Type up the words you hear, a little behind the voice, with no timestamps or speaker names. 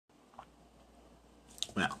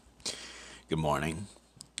Good morning.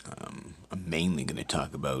 I'm mainly going to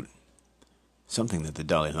talk about something that the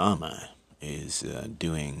Dalai Lama is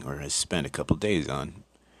doing or has spent a couple days on,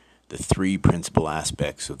 the three principal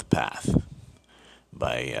aspects of the path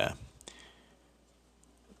by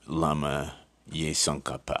Lama Ye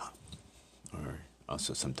Tsongkhapa, or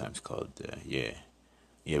also sometimes called Ye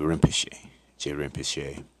Rinpoche, Je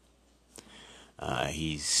Rinpoche.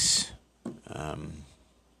 He's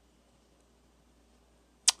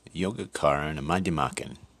Yogacara and a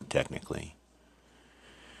Madhyamakan, technically.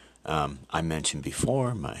 I mentioned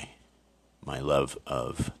before my love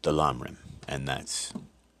of the Lamrim, and that's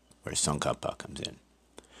where Tsongkhapa comes in.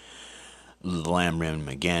 The Lamrim,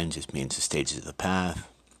 again, just means the stages of the path.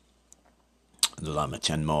 The Lama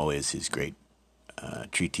Chenmo is his great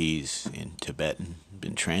treatise in Tibetan,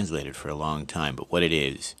 been translated for a long time, but what it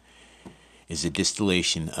is a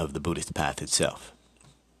distillation of the Buddhist path itself.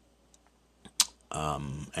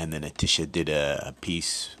 And then Atisha did a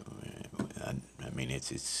piece,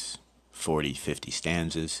 it's 40, 50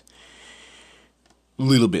 stanzas, a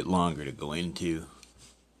little bit longer to go into,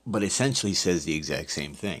 but essentially says the exact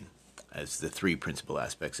same thing as the three principal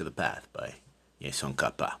aspects of the path by Ye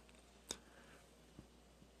Tsongkhapa.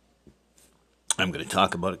 I'm going to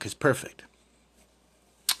talk about it because it's perfect.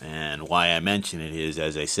 And why I mention it is,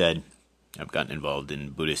 as I said, I've gotten involved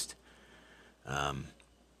in Buddhist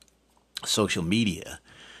social media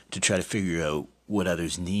to try to figure out what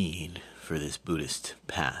others need for this Buddhist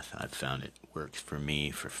path. I've found it works for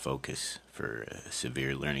me for focus, for a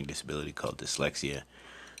severe learning disability called dyslexia.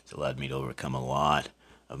 It's allowed me to overcome a lot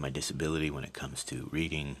of my disability when it comes to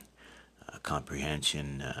reading,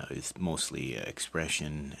 comprehension. It's mostly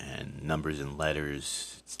expression, and numbers and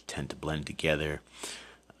letters tend to blend together.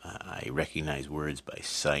 I recognize words by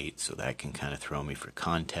sight, so that can kind of throw me for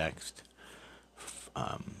context.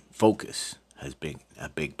 Focus has been a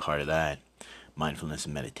big part of that. Mindfulness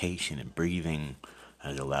and meditation and breathing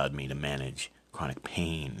has allowed me to manage chronic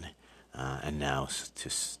pain, and now to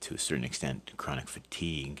a certain extent chronic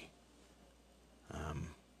fatigue.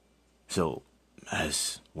 So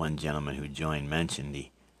as one gentleman who joined mentioned,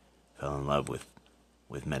 he fell in love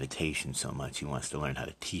with meditation so much he wants to learn how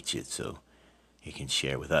to teach it so he can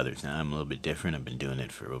share with others. Now I'm a little bit different. I've been doing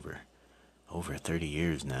it for over 30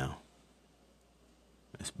 years now,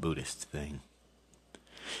 this Buddhist thing.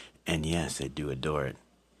 And yes, I do adore it.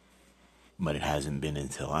 But it hasn't been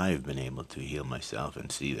until I've been able to heal myself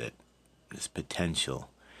and see that this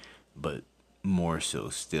potential, but more so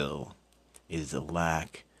still, is the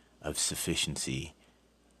lack of sufficiency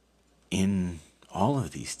in all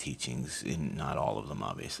of these teachings, in not all of them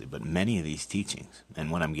obviously, but many of these teachings.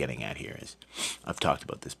 And what I'm getting at here is, I've talked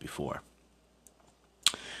about this before.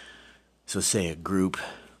 So say a group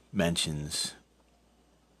mentions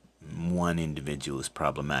one individual is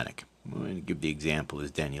problematic. I'm going to give the example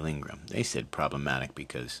as Daniel Ingram. They said problematic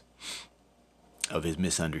because of his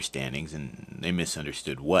misunderstandings, and they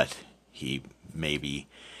misunderstood what he maybe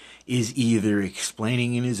is either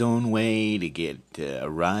explaining in his own way to get a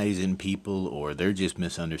rise in people, or they're just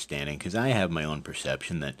misunderstanding, because I have my own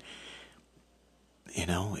perception that,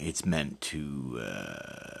 it's meant to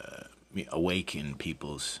awaken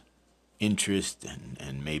people's interest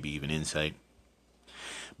and maybe even insight.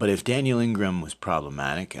 But if Daniel Ingram was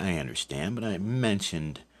problematic, I understand, but I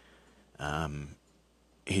mentioned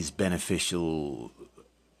his beneficial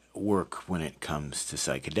work when it comes to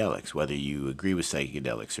psychedelics. Whether you agree with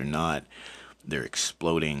psychedelics or not, they're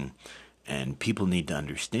exploding, and people need to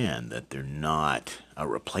understand that they're not a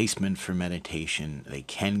replacement for meditation. They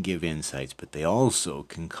can give insights, but they also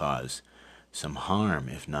can cause some harm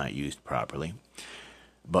if not used properly.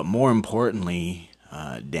 But more importantly,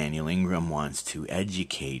 Daniel Ingram wants to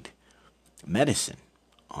educate medicine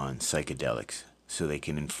on psychedelics so they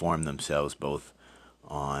can inform themselves both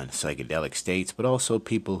on psychedelic states, but also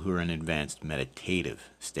people who are in advanced meditative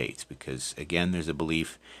states. Because, again, there's a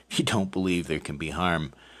belief, if you don't believe there can be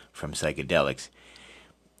harm from psychedelics,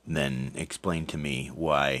 then explain to me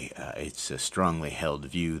why it's a strongly held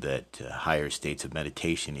view that higher states of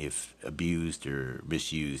meditation, if abused or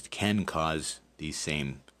misused, can cause these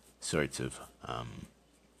same sorts of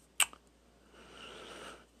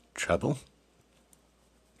trouble.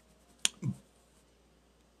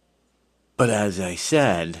 But as I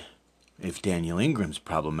said, if Daniel Ingram's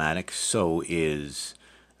problematic, so is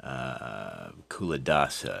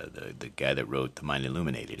Culadasa, the guy that wrote The Mind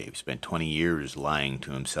Illuminated. He spent 20 years lying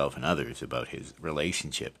to himself and others about his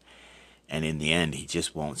relationship. And in the end, he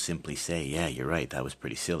just won't simply say, yeah, you're right, that was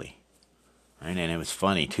pretty silly. Right? And it was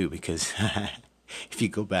funny, too, because if you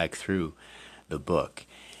go back through the book,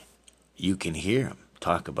 you can hear him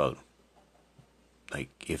talk about, like,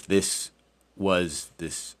 if this was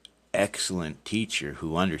this excellent teacher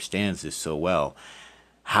who understands this so well,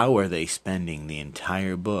 how are they spending the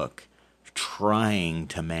entire book trying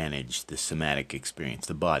to manage the somatic experience,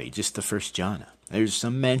 the body, just the first jhana? There's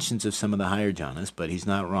some mentions of some of the higher jhanas, but he's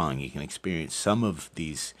not wrong. You can experience some of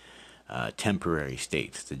these temporary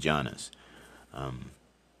states, the jhanas,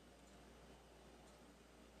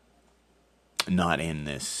 not in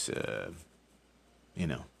this,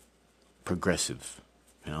 progressive,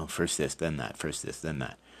 first this, then that, first this, then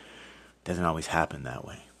that. Doesn't always happen that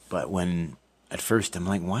way. But when at first I'm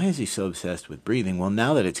like, why is he so obsessed with breathing? Well,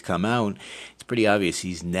 now that it's come out, it's pretty obvious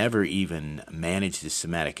he's never even managed his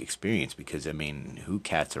somatic experience, because, who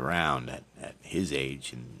cats around at his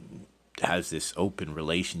age and has this open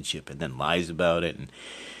relationship and then lies about it?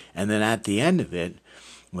 And then at the end of it,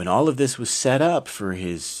 when all of this was set up for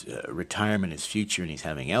his retirement, his future, and he's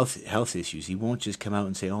having health issues, he won't just come out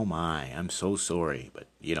and say, oh my, I'm so sorry, but,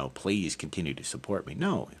 please continue to support me.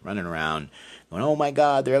 No, he's running around going, oh my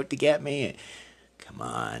God, they're out to get me. Come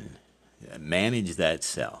on, manage that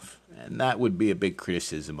self. And that would be a big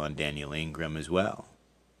criticism on Daniel Ingram as well,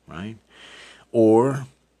 right? Or,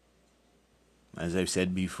 as I've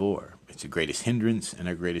said before, it's the greatest hindrance and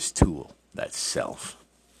our greatest tool, that's self.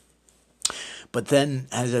 But then,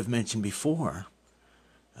 as I've mentioned before,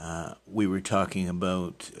 we were talking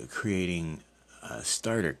about creating a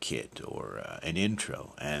starter kit or an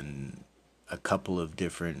intro, and a couple of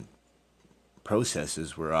different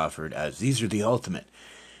processes were offered as these are the ultimate.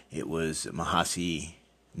 It was Mahasi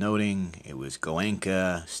noting, it was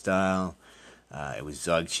Goenka style, it was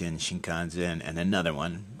Dzogchen, Shinkansen, and another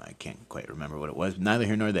one. I can't quite remember what it was, neither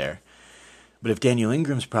here nor there. But if Daniel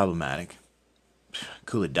Ingram's problematic,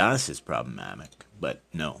 Culadasa is problematic, but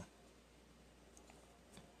no.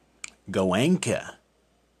 Goenka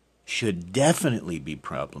should definitely be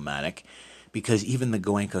problematic, because even the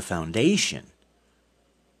Goenka Foundation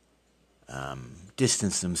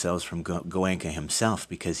distanced themselves from Goenka himself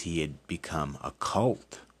because he had become a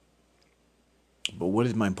cult. But what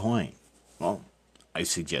is my point? Well, I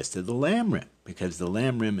suggested the Lamrim, because the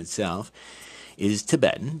Lamrim itself is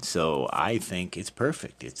Tibetan, so I think it's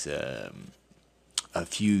perfect. It's a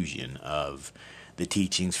fusion of the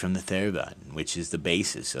teachings from the Theravada, which is the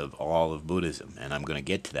basis of all of Buddhism, and I'm going to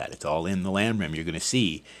get to that. It's all in the Lamrim. You're going to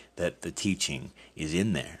see that the teaching is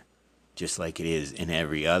in there, just like it is in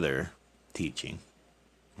every other teaching,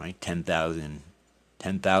 right? 10,000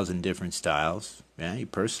 different styles. Yeah, you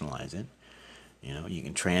personalize it. You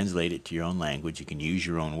can translate it to your own language. You can use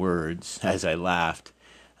your own words. As I laughed,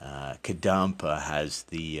 Kadampa has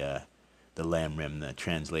the Lamrim, the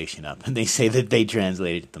translation up, and they say that they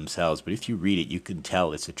translated it themselves, but if you read it, you can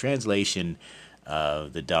tell it's a translation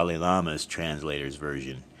of the Dalai Lama's translator's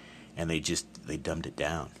version, and they dumbed it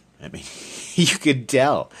down. You could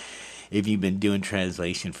tell. If you've been doing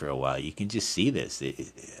translation for a while, you can just see this.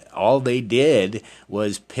 All they did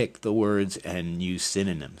was pick the words and use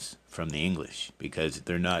synonyms from the English, because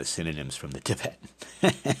they're not synonyms from the Tibetan.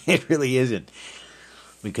 It really isn't.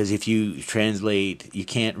 Because if you translate, you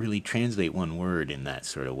can't really translate one word in that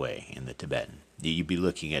sort of way in the Tibetan. You'd be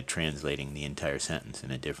looking at translating the entire sentence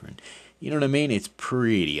in a different, you know what I mean? It's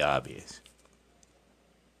pretty obvious.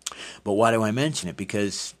 But why do I mention it?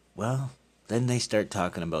 Because, well, then they start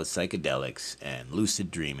talking about psychedelics and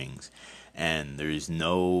lucid dreamings, and there's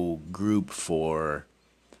no group for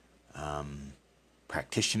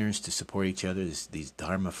practitioners to support each other. There's these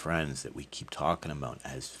Dharma friends that we keep talking about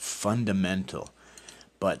as fundamental.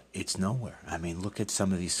 But it's nowhere. Look at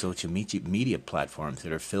some of these social media platforms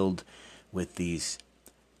that are filled with these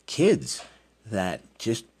kids that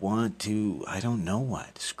just want to, I don't know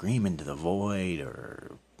what, scream into the void,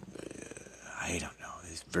 or I don't know,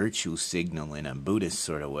 this virtue signal in a Buddhist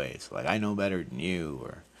sort of way. It's like, I know better than you,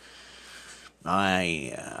 or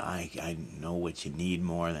I know what you need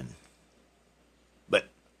more than. But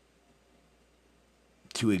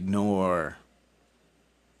to ignore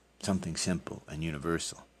something simple and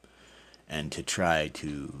universal, and to try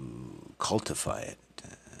to cultify it,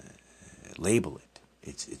 label it,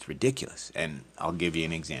 it's ridiculous. And I'll give you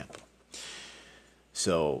an example.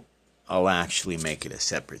 So I'll actually make it a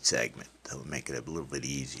separate segment. That'll make it a little bit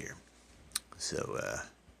easier. So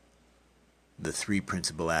the three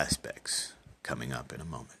principal aspects coming up in a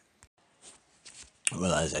moment.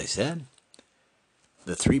 Well, as I said,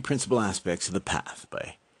 the three principal aspects of the path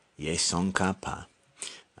by Ye Tsongkhapa,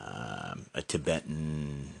 a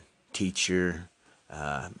Tibetan teacher,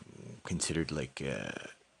 considered like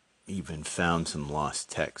even found some lost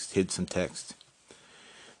text, hid some text.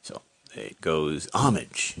 So it goes,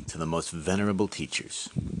 homage to the most venerable teachers.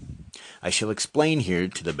 I shall explain here,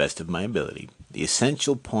 to the best of my ability, the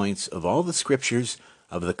essential points of all the scriptures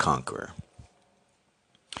of the conqueror,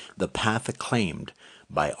 the path acclaimed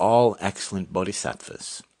by all excellent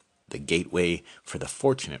bodhisattvas, the gateway for the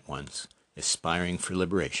fortunate ones aspiring for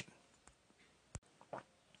liberation.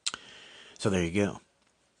 So there you go.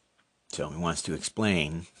 So he wants to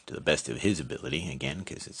explain, to the best of his ability, again,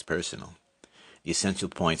 because it's personal, the essential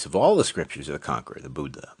points of all the scriptures of the conqueror, the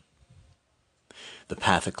Buddha. The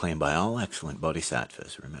path acclaimed by all excellent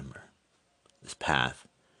bodhisattvas, remember. This path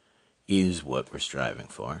is what we're striving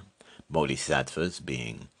for. Bodhisattvas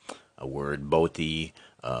being a word, bodhi,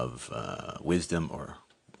 of wisdom or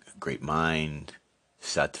great mind,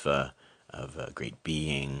 sattva, of great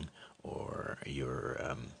being, or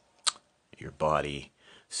your body.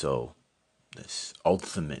 So this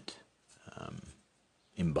ultimate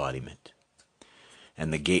embodiment.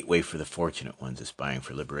 And the gateway for the fortunate ones aspiring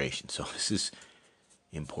for liberation. So this is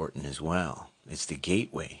important as well. It's the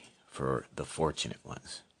gateway for the fortunate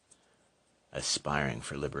ones aspiring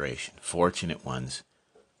for liberation. Fortunate ones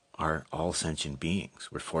are all sentient beings.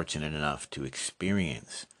 We're fortunate enough to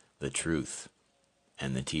experience the truth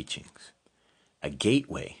and the teachings. A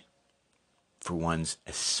gateway for ones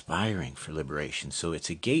aspiring for liberation. So it's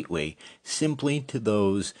a gateway simply to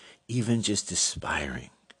those even just aspiring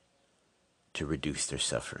to reduce their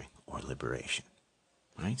suffering or liberation.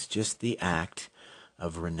 Right? It's just the act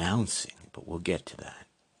of renouncing, but we'll get to that.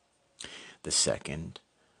 The second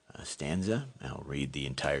stanza, I'll read the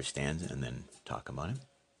entire stanza and then talk about it.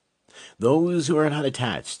 Those who are not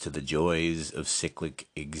attached to the joys of cyclic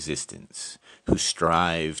existence, who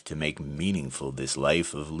strive to make meaningful this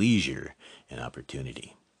life of leisure and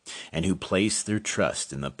opportunity, and who place their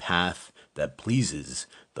trust in the path that pleases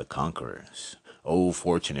the conquerors. O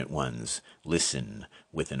fortunate ones, listen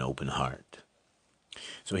with an open heart.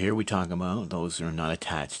 So here we talk about those who are not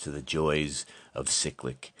attached to the joys of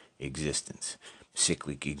cyclic existence.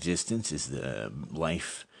 Cyclic existence is the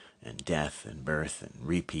life and death and birth and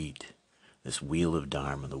repeat. This wheel of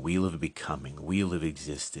Dharma, the wheel of becoming, the wheel of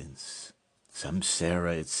existence.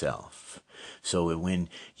 Samsara itself. So when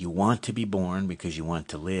you want to be born because you want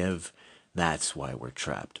to live, that's why we're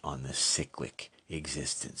trapped on this cyclic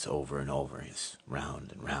existence over and over. It's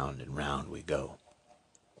round and round and round we go.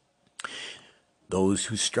 Those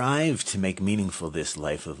who strive to make meaningful this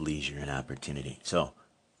life of leisure and opportunity. So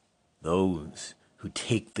those who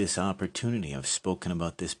take this opportunity, I've spoken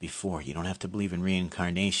about this before, you don't have to believe in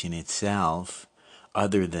reincarnation itself,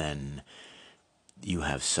 other than you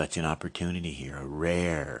have such an opportunity here, a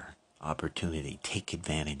rare opportunity. Take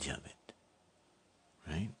advantage of it,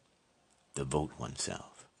 right? Devote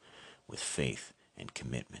oneself with faith and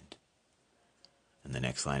commitment. And the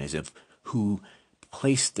next line is, of who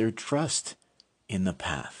place their trust in the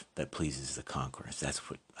path that pleases the conquerors. That's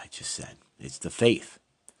what I just said. It's the faith.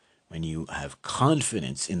 When you have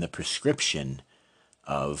confidence in the prescription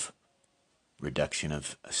of reduction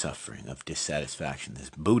of suffering, of dissatisfaction, this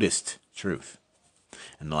Buddhist truth.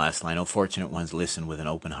 And the last line, oh fortunate ones, listen with an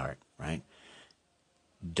open heart, right?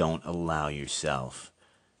 Don't allow yourself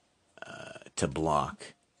to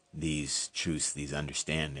block these truths, these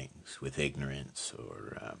understandings with ignorance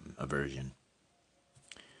or aversion.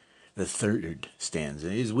 The third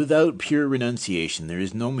stanza is, without pure renunciation, there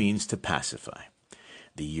is no means to pacify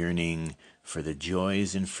the yearning for the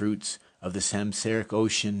joys and fruits of the samsaric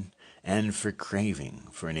ocean and for craving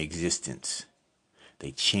for an existence.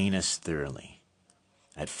 They chain us thoroughly.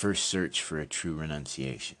 At first search for a true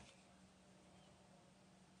renunciation.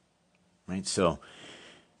 Right? So,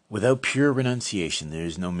 without pure renunciation, there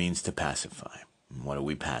is no means to pacify. What are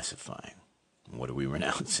we pacifying? What are we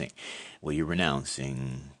renouncing? Well, you're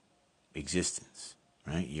renouncing existence,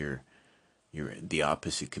 right? You're the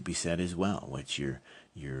opposite could be said as well. What you're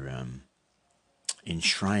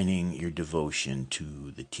enshrining your devotion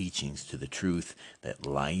to the teachings, to the truth that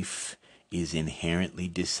life is inherently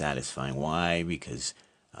dissatisfying. Why? Because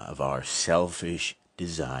of our selfish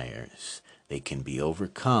desires. They can be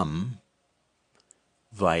overcome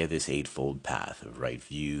via this eightfold path of right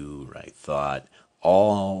view, right thought,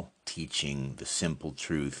 all teaching the simple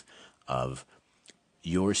truth of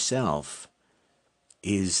yourself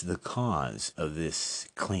is the cause of this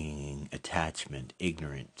clinging, attachment,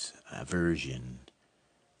 ignorance, aversion.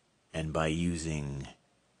 And by using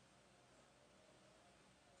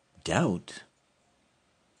doubt,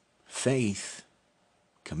 faith,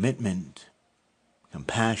 commitment,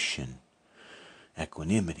 compassion,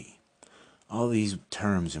 equanimity, all these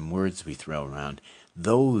terms and words we throw around,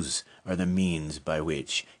 those are the means by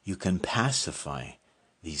which you can pacify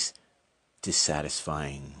these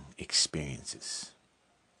dissatisfying experiences.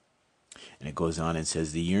 And it goes on and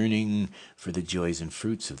says, the yearning for the joys and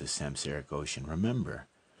fruits of the samsaric ocean. Remember,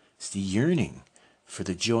 it's the yearning for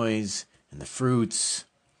the joys and the fruits,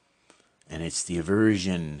 and it's the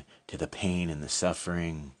aversion to the pain and the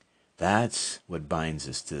suffering. That's what binds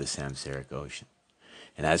us to the samsaric ocean.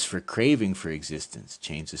 And as for craving for existence,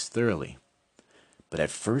 changes us thoroughly. But at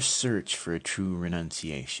first search for a true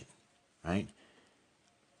renunciation, right?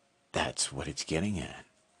 That's what it's getting at,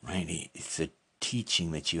 right? It's a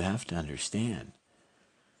teaching that you have to understand.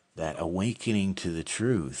 That awakening to the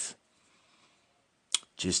truth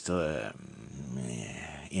just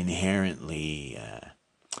inherently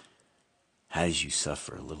has you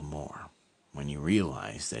suffer a little more when you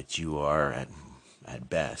realize that you are at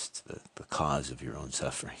best the cause of your own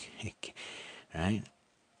suffering, right?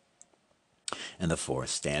 And the fourth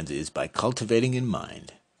stanza is, by cultivating in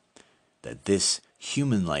mind that this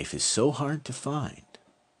human life is so hard to find,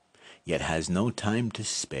 yet has no time to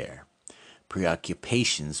spare,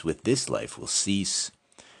 preoccupations with this life will cease.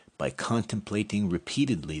 By contemplating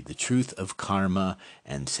repeatedly the truth of karma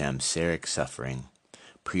and samsaric suffering,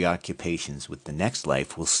 preoccupations with the next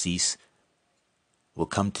life will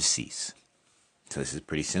come to cease. So this is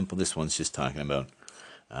pretty simple. This one's just talking about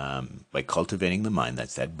by cultivating the mind.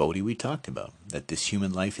 That's that bodhi we talked about, that this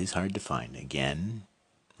human life is hard to find. Again,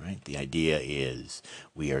 right? The idea is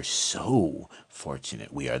we are so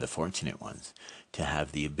fortunate, we are the fortunate ones, to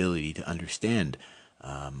have the ability to understand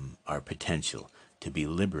our potential to be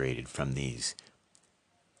liberated from these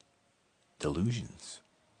delusions.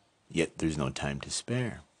 Yet there's no time to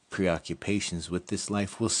spare. Preoccupations with this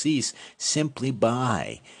life will cease simply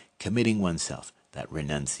by committing oneself, that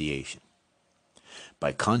renunciation.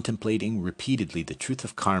 By contemplating repeatedly the truth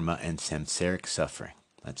of karma and samsaric suffering.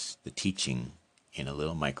 That's the teaching in a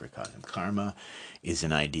little microcosm. Karma is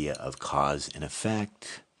an idea of cause and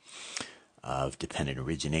effect, of dependent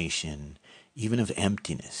origination, even of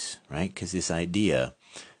emptiness, right? Because this idea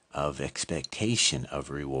of expectation of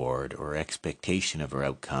reward or expectation of our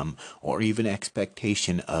outcome or even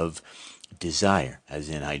expectation of desire, as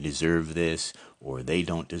in I deserve this or they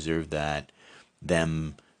don't deserve that,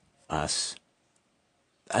 them, us,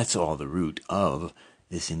 that's all the root of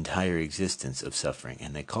this entire existence of suffering.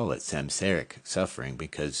 And they call it samsaric suffering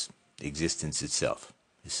because existence itself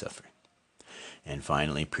is suffering. And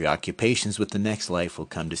finally, preoccupations with the next life will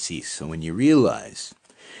come to cease. So when you realize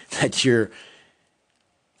that your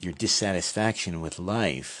dissatisfaction with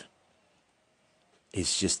life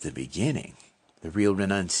is just the beginning, the real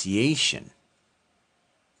renunciation,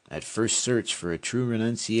 at first search for a true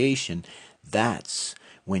renunciation, that's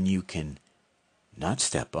when you can not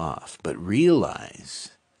step off, but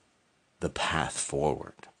realize the path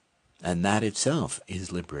forward. And that itself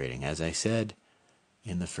is liberating, as I said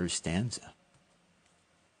in the first stanza.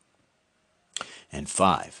 And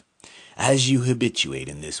 5, as you habituate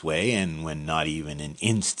in this way, and when not even an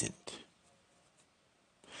instant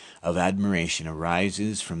of admiration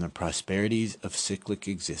arises from the prosperities of cyclic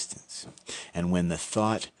existence, and when the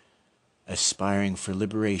thought aspiring for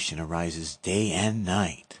liberation arises day and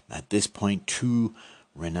night, at this point true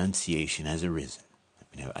renunciation has arisen.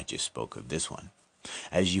 I just spoke of this one.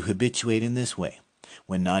 As you habituate in this way,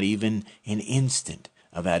 when not even an instant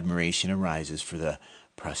of admiration arises for the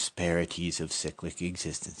prosperities of cyclic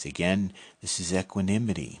existence. Again, this is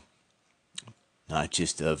equanimity, not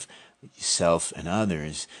just of self and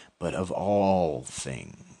others, but of all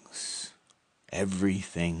things.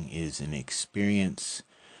 Everything is an experience,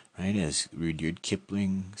 right? As Rudyard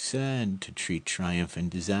Kipling said, to treat triumph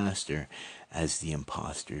and disaster as the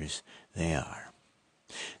impostors they are.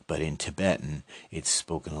 But in Tibetan, it's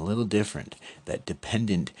spoken a little different, that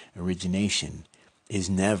dependent origination is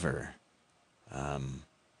never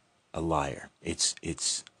a liar. It's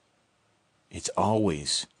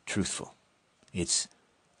always truthful. It's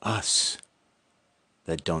us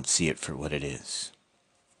that don't see it for what it is.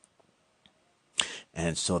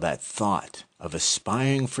 And so that thought of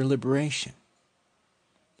aspiring for liberation,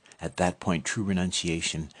 at that point true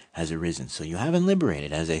renunciation has arisen. So you haven't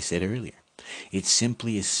liberated, as I said earlier. It's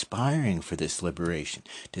simply aspiring for this liberation,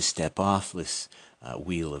 to step off this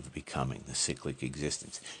wheel of becoming, the cyclic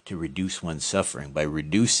existence, to reduce one's suffering by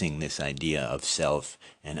reducing this idea of self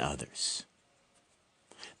and others.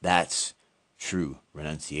 That's true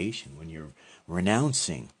renunciation, when you're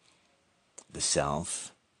renouncing the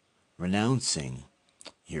self, renouncing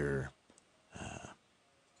your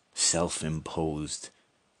self-imposed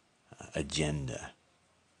agenda,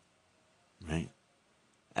 right?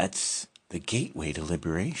 That's the gateway to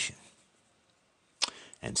liberation.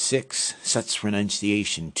 And 6, such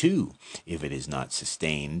renunciation too, if it is not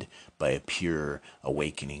sustained by a pure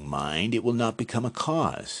awakening mind, it will not become a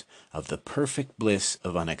cause of the perfect bliss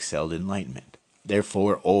of unexcelled enlightenment.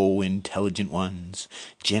 Therefore, O intelligent ones,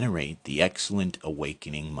 generate the excellent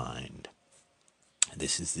awakening mind.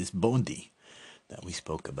 This is this bodhi that we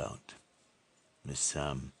spoke about. This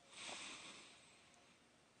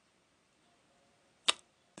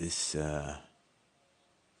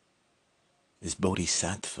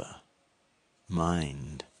bodhisattva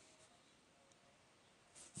mind.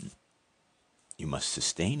 You must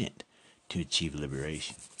sustain it to achieve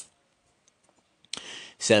liberation.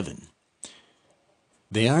 7.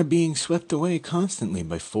 They are being swept away constantly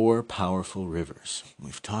by 4 powerful rivers.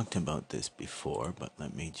 We've talked about this before, but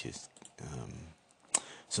let me just...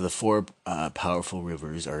 So the 4 powerful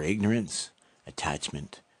rivers are ignorance,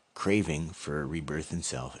 attachment, craving for rebirth in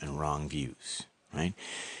self, and wrong views. Right?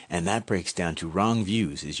 And that breaks down to wrong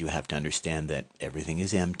views, is you have to understand that everything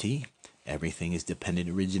is empty, everything is dependent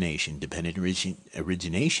origination. Dependent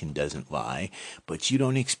origination doesn't lie, but you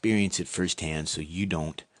don't experience it firsthand, so you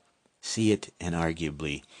don't see it, and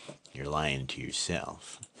arguably you're lying to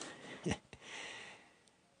yourself.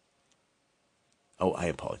 Oh, I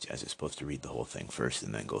apologize. I was supposed to read the whole thing first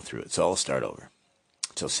and then go through it. So I'll start over.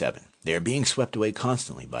 So 7. They are being swept away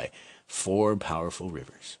constantly by 4 powerful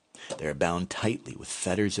rivers. They are bound tightly with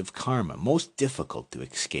fetters of karma, most difficult to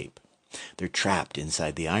escape. They're trapped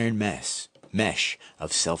inside the iron mesh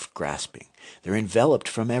of self-grasping. They're enveloped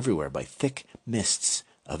from everywhere by thick mists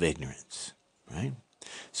of ignorance. Right?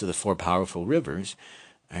 So the 4 powerful rivers,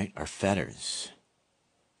 right, are fetters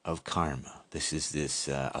of karma. This is this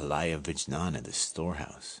alaya vijnana, this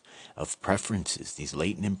storehouse of preferences, these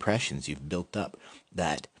latent impressions you've built up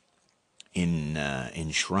that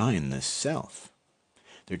enshrine this self.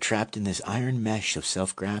 They're trapped in this iron mesh of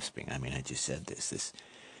self-grasping. I mean, I just said this,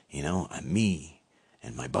 I'm me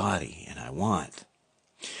and my body and I want.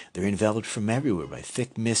 They're enveloped from everywhere by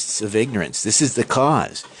thick mists of ignorance. This is the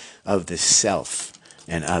cause of this self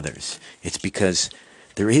and others. It's because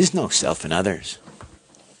there is no self and others.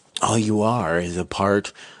 All you are is a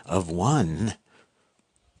part of one,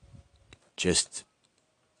 just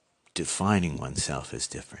defining oneself as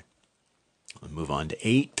different. We'll move on to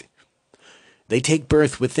 8. They take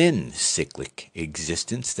birth within cyclic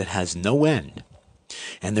existence that has no end,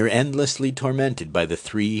 and they're endlessly tormented by the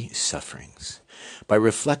 3 sufferings. By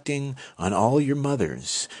reflecting on all your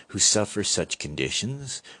mothers who suffer such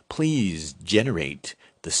conditions, please generate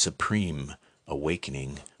the supreme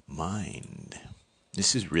awakening mind.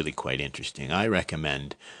 This is really quite interesting. I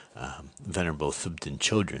recommend Venerable Thubten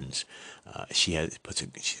Chodron's. She's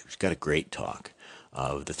got a great talk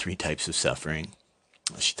of the 3 types of suffering.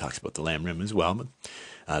 She talks about the Lam Rim as well. But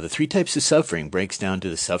the 3 types of suffering breaks down to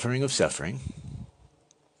the suffering, the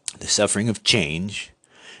suffering of change,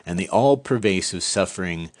 and the all-pervasive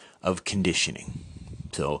suffering of conditioning.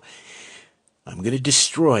 So I'm going to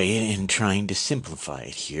destroy it in trying to simplify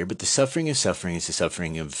it here, but the suffering is the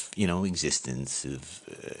suffering of, existence, of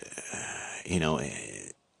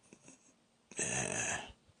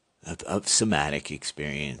somatic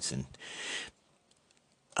experience, and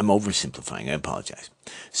I'm oversimplifying, I apologize.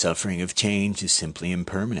 Suffering of change is simply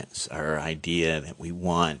impermanence, our idea that we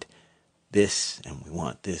want this and we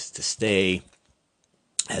want this to stay.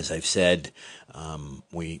 As I've said,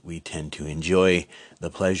 we tend to enjoy the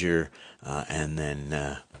pleasure and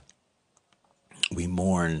then we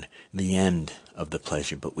mourn the end of the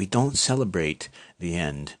pleasure, but we don't celebrate the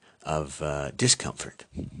end of discomfort.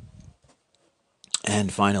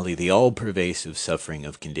 And finally, the all-pervasive suffering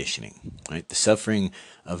of conditioning. Right? The suffering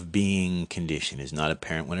of being conditioned is not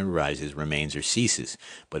apparent when it arises, remains, or ceases,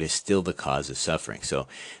 but is still the cause of suffering. So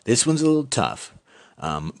this one's a little tough,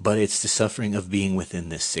 but it's the suffering of being within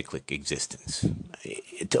this cyclic existence,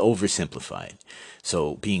 to oversimplify it.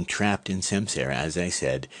 So being trapped in samsara, as I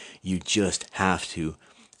said, you just have to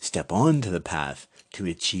step onto the path to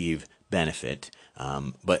achieve benefit.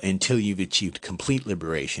 But until you've achieved complete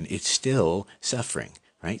liberation, it's still suffering,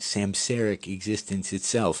 right? Samsaric existence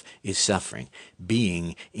itself is suffering.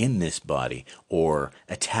 Being in this body or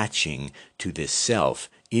attaching to this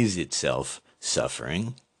self is itself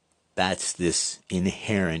suffering. That's this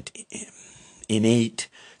inherent, innate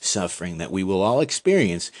suffering that we will all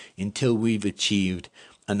experience until we've achieved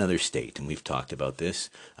another state. And we've talked about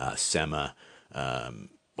this, sema.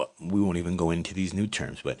 We won't even go into these new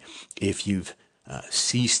terms, but if you've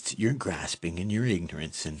ceased your grasping and your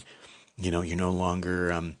ignorance, and you're no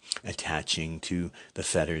longer attaching to the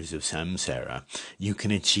fetters of samsara, you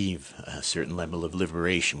can achieve a certain level of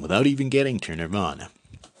liberation without even getting to nirvana.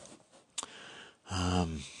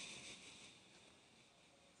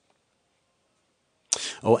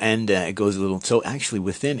 Oh, and it goes a little. So actually,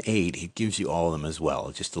 within 8, it gives you all of them as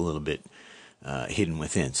well, just a little bit hidden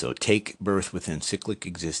within. So take birth within cyclic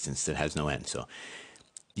existence that has no end. So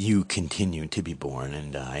you continue to be born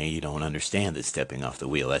and die. You don't understand that stepping off the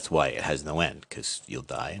wheel. That's why it has no end, because you'll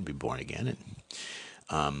die and be born again.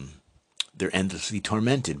 And they're endlessly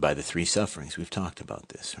tormented by the 3 sufferings. We've talked about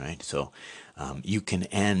this, right? So you can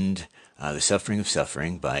end the suffering of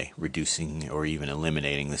suffering by reducing or even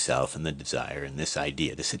eliminating the self and the desire and this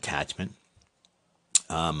idea, this attachment.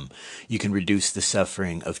 You can reduce the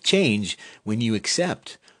suffering of change when you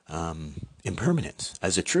accept impermanence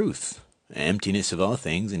as a truth, emptiness of all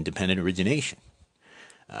things, and dependent origination.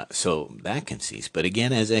 So that can cease. But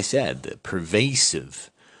again, as I said, the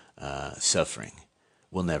pervasive suffering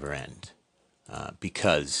will never end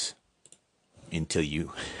because until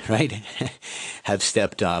you, right, have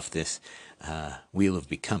stepped off this wheel of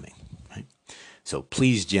becoming. Right? So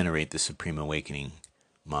please generate the Supreme Awakening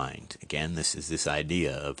mind. Again, this is this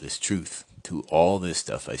idea of this truth to all this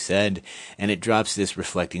stuff I said, and it drops this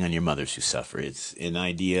reflecting on your mothers who suffer. It's an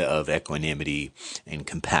idea of equanimity and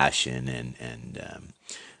compassion and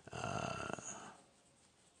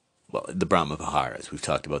well, the Brahma Viharas. We've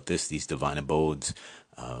talked about this, these divine abodes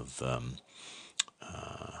of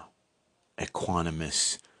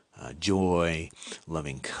equanimous joy,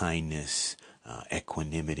 loving kindness,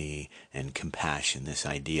 equanimity, and compassion. This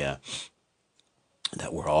idea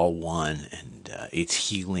that we're all one, and it's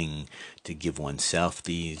healing to give oneself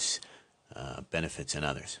these benefits and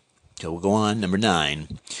others. So we'll go on. Number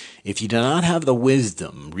 9, if you do not have the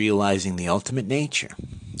wisdom realizing the ultimate nature,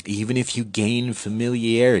 even if you gain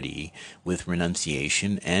familiarity with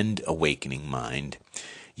renunciation and awakening mind,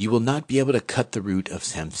 you will not be able to cut the root of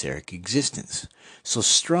samsaric existence. So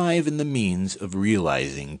strive in the means of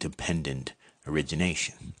realizing dependent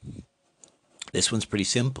origination. This one's pretty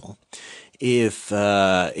simple. If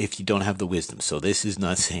you don't have the wisdom, so this is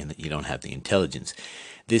not saying that you don't have the intelligence.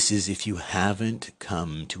 This is if you haven't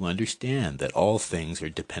come to understand that all things are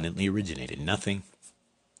dependently originated. Nothing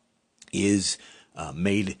is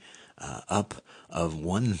made up of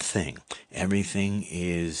one thing. Everything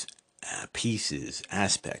is pieces,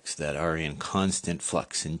 aspects that are in constant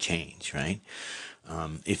flux and change, right?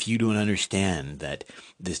 If you don't understand that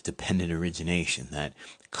this dependent origination, that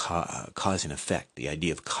cause and effect, the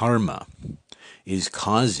idea of karma, is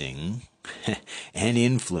causing and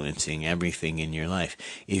influencing everything in your life.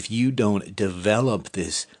 If you don't develop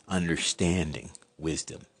this understanding,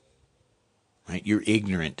 wisdom, right, you're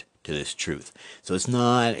ignorant to this truth. So it's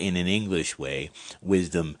not in an English way,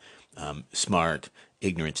 wisdom, smart,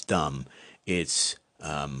 ignorance, dumb. It's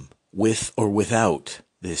with or without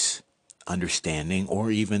this understanding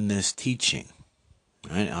or even this teaching.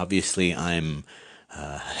 Right? Obviously, I'm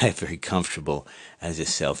very comfortable as a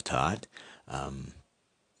self-taught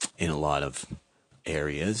in a lot of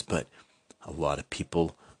areas, but a lot of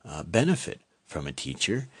people benefit from a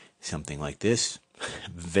teacher, something like this,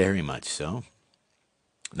 very much so.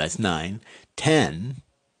 That's 9. 10,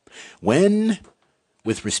 when,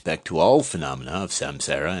 with respect to all phenomena of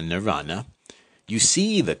samsara and nirvana, you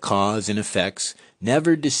see the cause and effects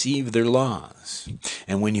never deceive their laws,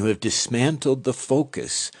 and when you have dismantled the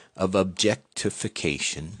focus of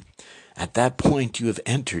objectification, at that point you have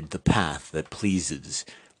entered the path that pleases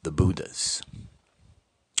the Buddhas.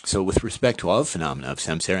 So with respect to all phenomena of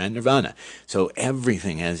samsara and nirvana, so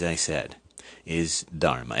everything, as I said, is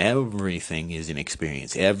dharma. Everything is an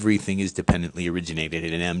experience. Everything is dependently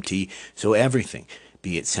originated and empty. So everything,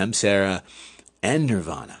 be it samsara and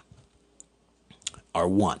nirvana, are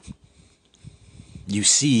one. You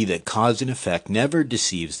see that cause and effect never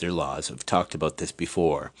deceives their laws. I've talked about this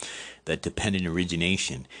before, that dependent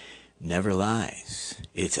origination never lies.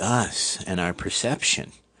 It's us and our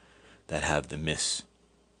perception that have the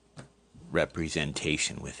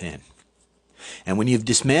misrepresentation within. And when you've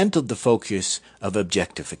dismantled the focus of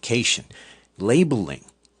objectification, labeling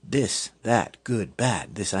this, that, good,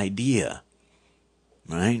 bad, this idea,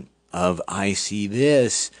 right, of I see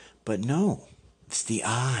this, but no, it's the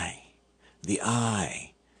I. The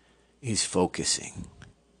I is focusing,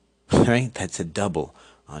 right? That's a double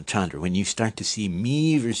entendre. When you start to see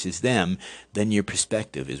me versus them, then your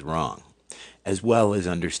perspective is wrong, as well as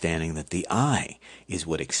understanding that the I is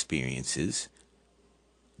what experiences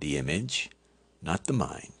the image, not the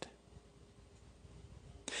mind.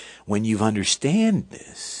 When you've understand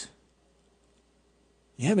this,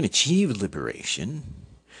 you haven't achieved liberation.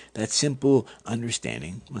 That simple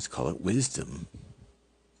understanding, let's call it wisdom,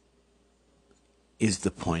 is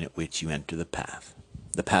the point at which you enter the path.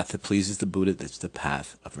 The path that pleases the Buddha, that's the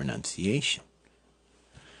path of renunciation.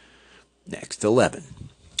 Next, 11.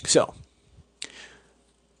 So,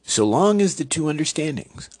 So long as the two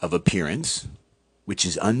understandings of appearance, which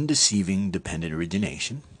is undeceiving dependent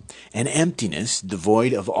origination, and emptiness,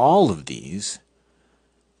 devoid of all of these,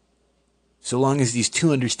 so long as these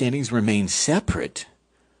two understandings remain separate,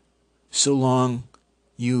 so long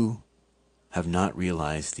you have not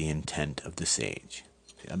realized the intent of the sage.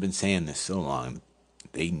 See, I've been saying this so long.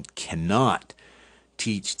 They cannot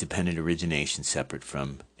teach dependent origination separate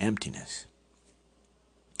from emptiness.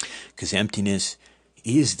 Because emptiness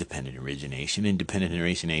is dependent origination, and dependent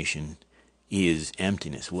origination is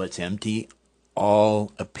emptiness. What's empty?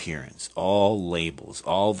 All appearance, all labels,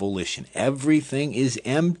 all volition. Everything is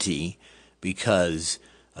empty because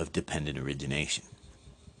of dependent origination,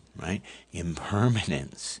 right?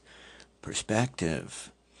 Impermanence,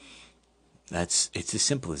 perspective. It's as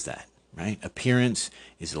simple as that, right? Appearance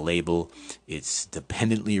is a label. It's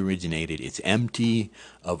dependently originated. It's empty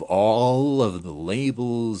of all of the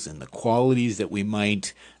labels and the qualities that we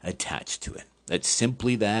might attach to it. That's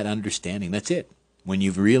simply that understanding. That's it. When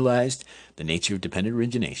you've realized the nature of dependent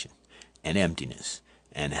origination and emptiness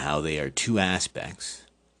and how they are two aspects,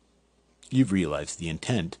 you've realized the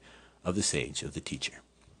intent of the sage, of the teacher.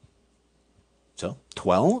 So,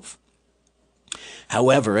 12.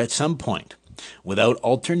 However, at some point, without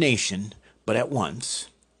alternation, but at once,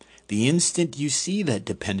 the instant you see that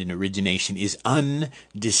dependent origination is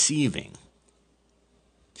undeceiving,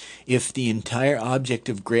 if the entire object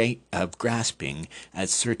of grasping at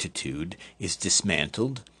certitude is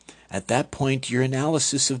dismantled, at that point your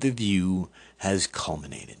analysis of the view has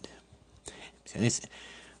culminated. It's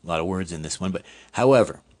a lot of words in this one, but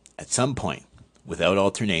however, at some point, without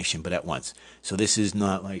alternation, but at once. So this is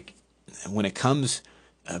not like, when it comes,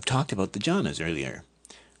 I've talked about the jhanas earlier,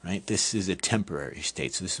 right? This is a temporary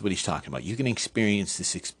state. So this is what he's talking about. You can experience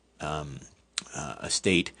this a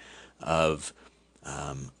state of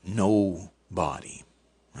no body,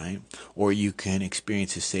 right? Or you can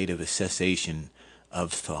experience a state of a cessation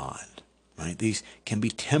of thought, right? These can be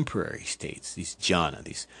temporary states, these jhana,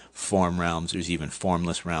 these form realms. There's even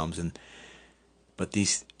formless realms, but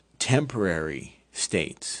these temporary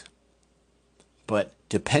states. But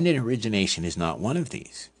dependent origination is not one of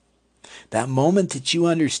these. That moment that you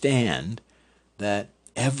understand that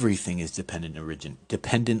everything is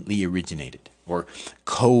dependently originated, or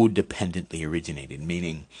codependently originated,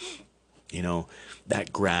 meaning,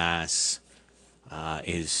 that grass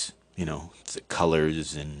is, the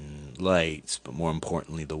colors and lights, but more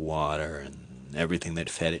importantly, the water and everything that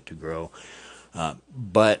fed it to grow.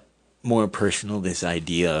 But more personal, this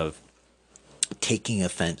idea of taking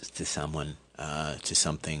offense to someone, to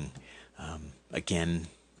something, again,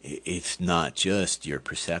 it's not just your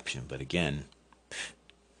perception, but again,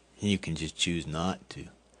 you can just choose not to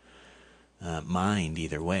mind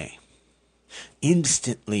either way.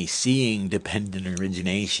 Instantly seeing dependent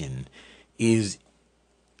origination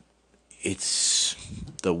it's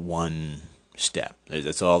the one step.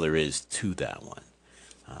 That's all there is to that one.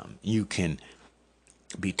 You can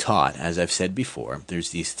be taught, as I've said before, there's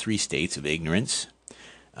these three states of ignorance,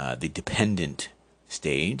 the dependent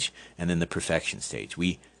stage, and then the perfection stage.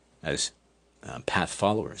 We, as path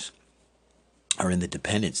followers, are in the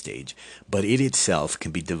dependent stage, but it itself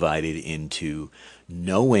can be divided into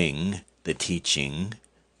knowing the teaching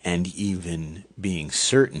and even being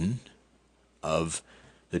certain of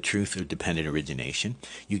the truth of dependent origination.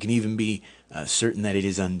 You can even be certain that it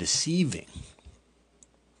is undeceiving.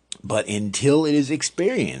 But until it is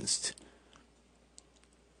experienced,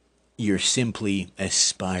 you're simply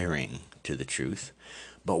aspiring to the truth.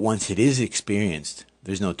 But once it is experienced,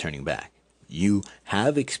 there's no turning back. You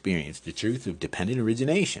have experienced the truth of dependent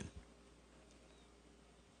origination.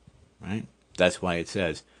 Right? That's why it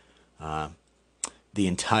says the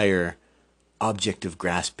entire object of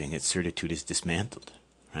grasping at certitude is dismantled.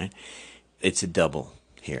 Right? It's a double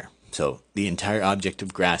here. So the entire object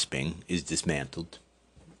of grasping is dismantled,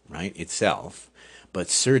 right, itself. But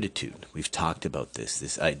certitude, we've talked about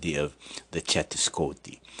this idea of the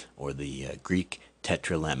chetiskoti, or the Greek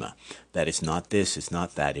tetralemma, that it's not this, it's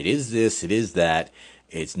not that, it is this, it is that,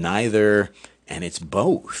 it's neither, and it's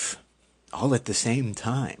both, all at the same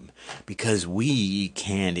time, because we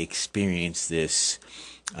can't experience this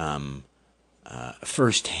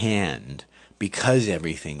firsthand, because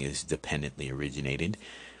everything is dependently originated.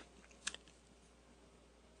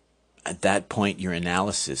 At that point, your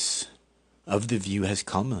analysis of the view has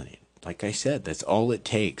culminated. Like I said, that's all it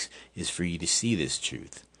takes is for you to see this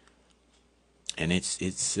truth. And it's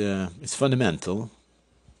fundamental.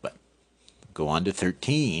 But go on to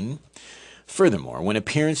 13. Furthermore, when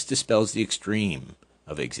appearance dispels the extreme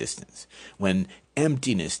of existence, when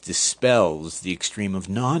emptiness dispels the extreme of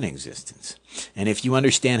non-existence. And if you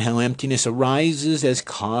understand how emptiness arises as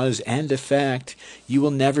cause and effect, you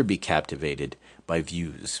will never be captivated by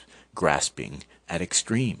views grasping at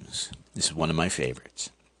extremes. This is one of my favorites.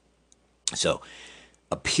 So,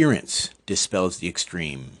 appearance dispels the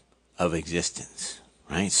extreme of existence,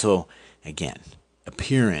 right? So, again,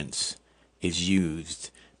 appearance is used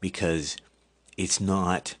because it's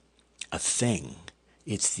not a thing.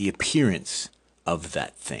 It's the appearance of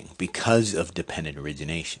that thing because of dependent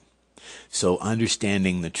origination. So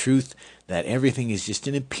understanding the truth that everything is just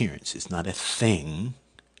an appearance. It's not a thing,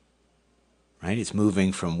 right? It's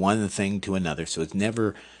moving from one thing to another. So it's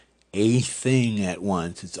never a thing at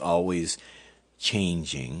once. It's always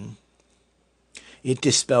changing. It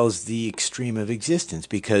dispels the extreme of existence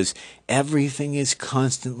because everything is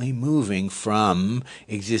constantly moving from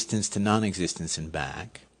existence to non-existence and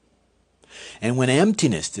back. And when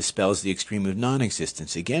emptiness dispels the extreme of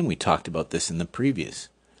non-existence, again, we talked about this in the previous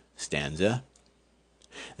stanza,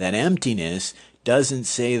 that emptiness doesn't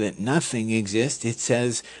say that nothing exists. It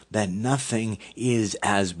says that nothing is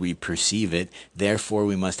as we perceive it. Therefore,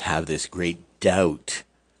 we must have this great doubt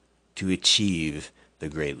to achieve the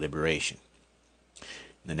great liberation.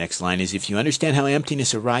 The next line is, if you understand how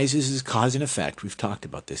emptiness arises as cause and effect, we've talked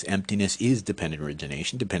about this. Emptiness is dependent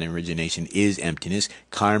origination. Dependent origination is emptiness.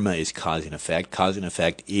 Karma is cause and effect. Cause and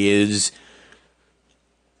effect is,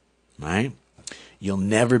 right? You'll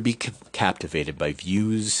never be captivated by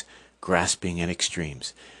views grasping at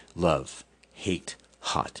extremes. Love, hate,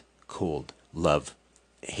 hot, cold, love,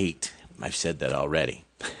 hate. I've said that already.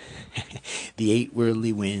 The eight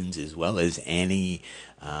worldly winds, as well as any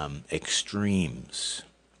extremes.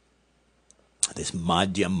 This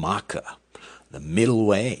Madhyamaka, the middle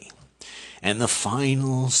way. And the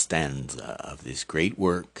final stanza of this great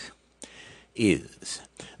work is,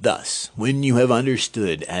 thus, when you have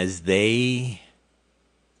understood as they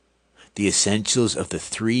the essentials of the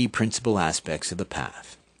three principal aspects of the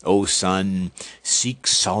path, O son, seek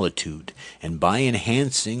solitude, and by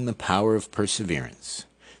enhancing the power of perseverance,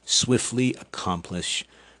 swiftly accomplish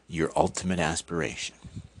your ultimate aspiration.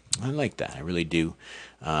 I like that. I really do.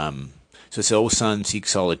 So it's, O son, seek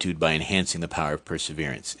solitude by enhancing the power of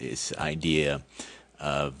perseverance. This idea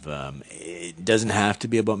of, it doesn't have to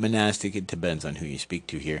be about monastic. It depends on who you speak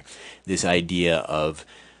to here. This idea of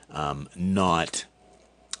not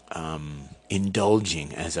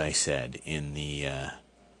indulging, as I said, in the,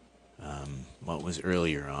 what was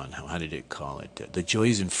earlier on, how did it call it? The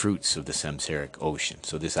joys and fruits of the samsaric ocean.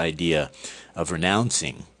 So this idea of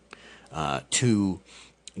renouncing to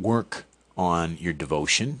work on your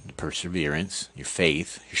devotion, perseverance, your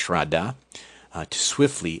faith, your shraddha, to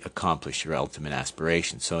swiftly accomplish your ultimate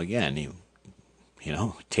aspiration. So again, you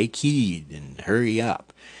know, take heed and hurry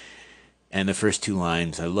up. And the first two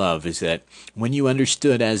lines I love is that when you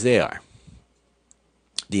understood as they are,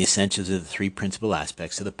 the essentials of the three principal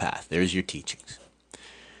aspects of the path, there's your teachings.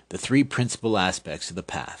 The three principal aspects of the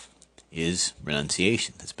path is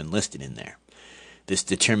renunciation that's been listed in there. This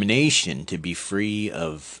determination to be free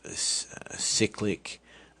of cyclic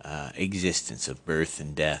existence of birth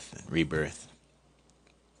and death and rebirth.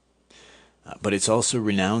 But it's also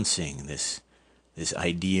renouncing this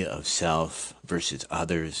idea of self versus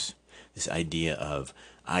others, this idea of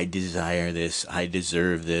I desire this, I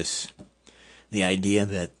deserve this, the idea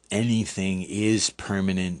that anything is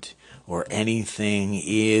permanent or anything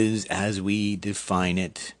is as we define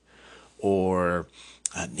it, or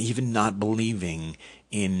even not believing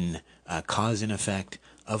in cause and effect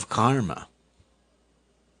of karma.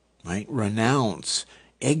 Right? Renounce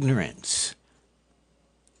ignorance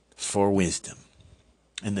for wisdom.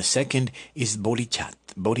 And the second is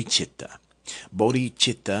bodhicitta.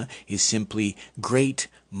 Bodhicitta is simply great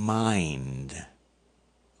mind,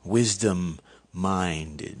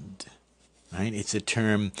 wisdom-minded. Right? It's a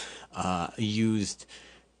term used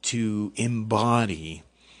to embody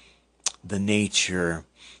the nature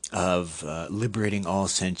of liberating all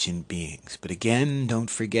sentient beings. But again,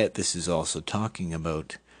 don't forget, this is also talking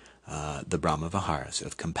about the Brahma Viharas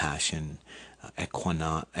of compassion,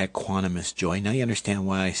 equanimous joy. Now you understand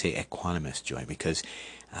why I say equanimous joy, because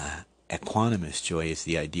equanimous joy is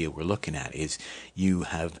the idea we're looking at, is you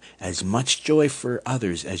have as much joy for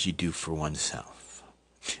others as you do for oneself.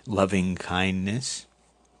 Loving kindness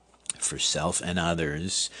for self and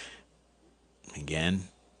others. Again,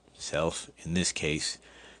 self, in this case,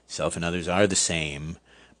 self and others are the same,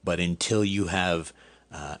 but until you have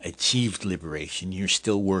achieved liberation, you're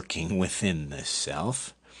still working within this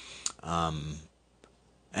self. And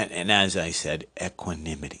as I said,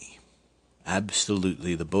 equanimity.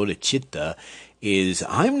 Absolutely, the bodhicitta is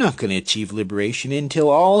I'm not going to achieve liberation until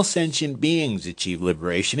all sentient beings achieve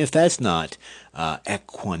liberation. If that's not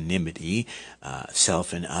equanimity,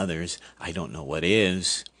 self and others, I don't know what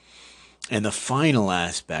is. And the final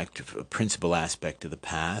aspect, principal aspect of the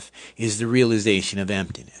path, is the realization of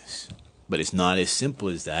emptiness. But it's not as simple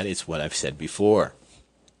as that. It's what I've said before,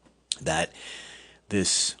 that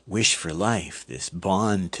this wish for life, this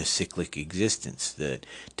bond to cyclic existence, the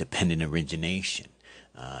dependent origination,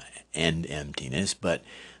 and emptiness, but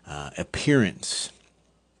appearance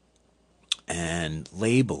and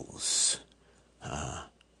labels,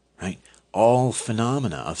 right? All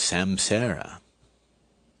phenomena of samsara,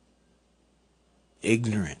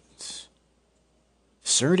 ignorance,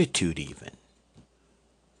 certitude even,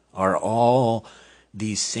 are all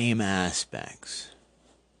these same aspects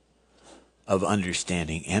of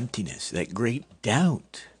understanding emptiness, that great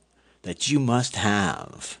doubt that you must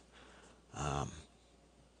have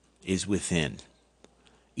is within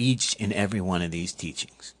each and every one of these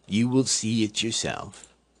teachings. You will see it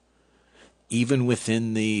yourself, even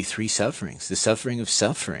within the three sufferings. The suffering of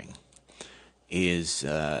suffering is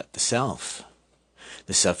the self.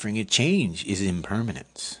 The suffering of change is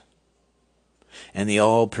impermanence. And the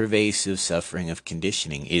all-pervasive suffering of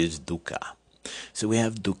conditioning is dukkha. So we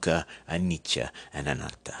have dukkha, anicca, and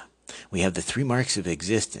anatta. We have the three marks of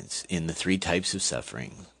existence in the three types of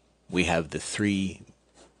suffering. We have the three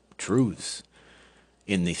truths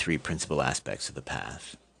in the three principal aspects of the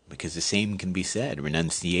path. Because the same can be said.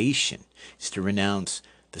 Renunciation is to renounce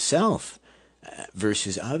the self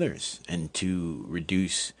versus others and to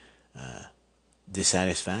reduce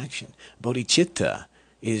dissatisfaction. Bodhicitta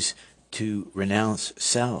is to renounce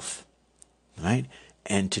self, right?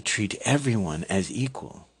 And to treat everyone as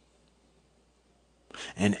equal.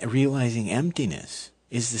 And realizing emptiness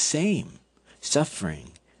is the same.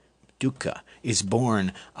 Suffering, dukkha, is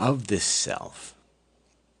born of this self,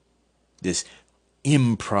 this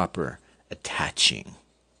improper attaching.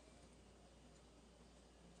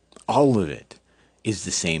 All of it is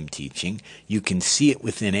the same teaching. You can see it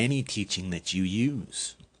within any teaching that you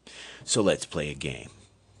use. So let's play a game.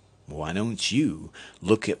 Why don't you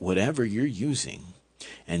look at whatever you're using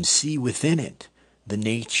and see within it the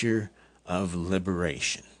nature of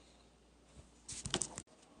liberation?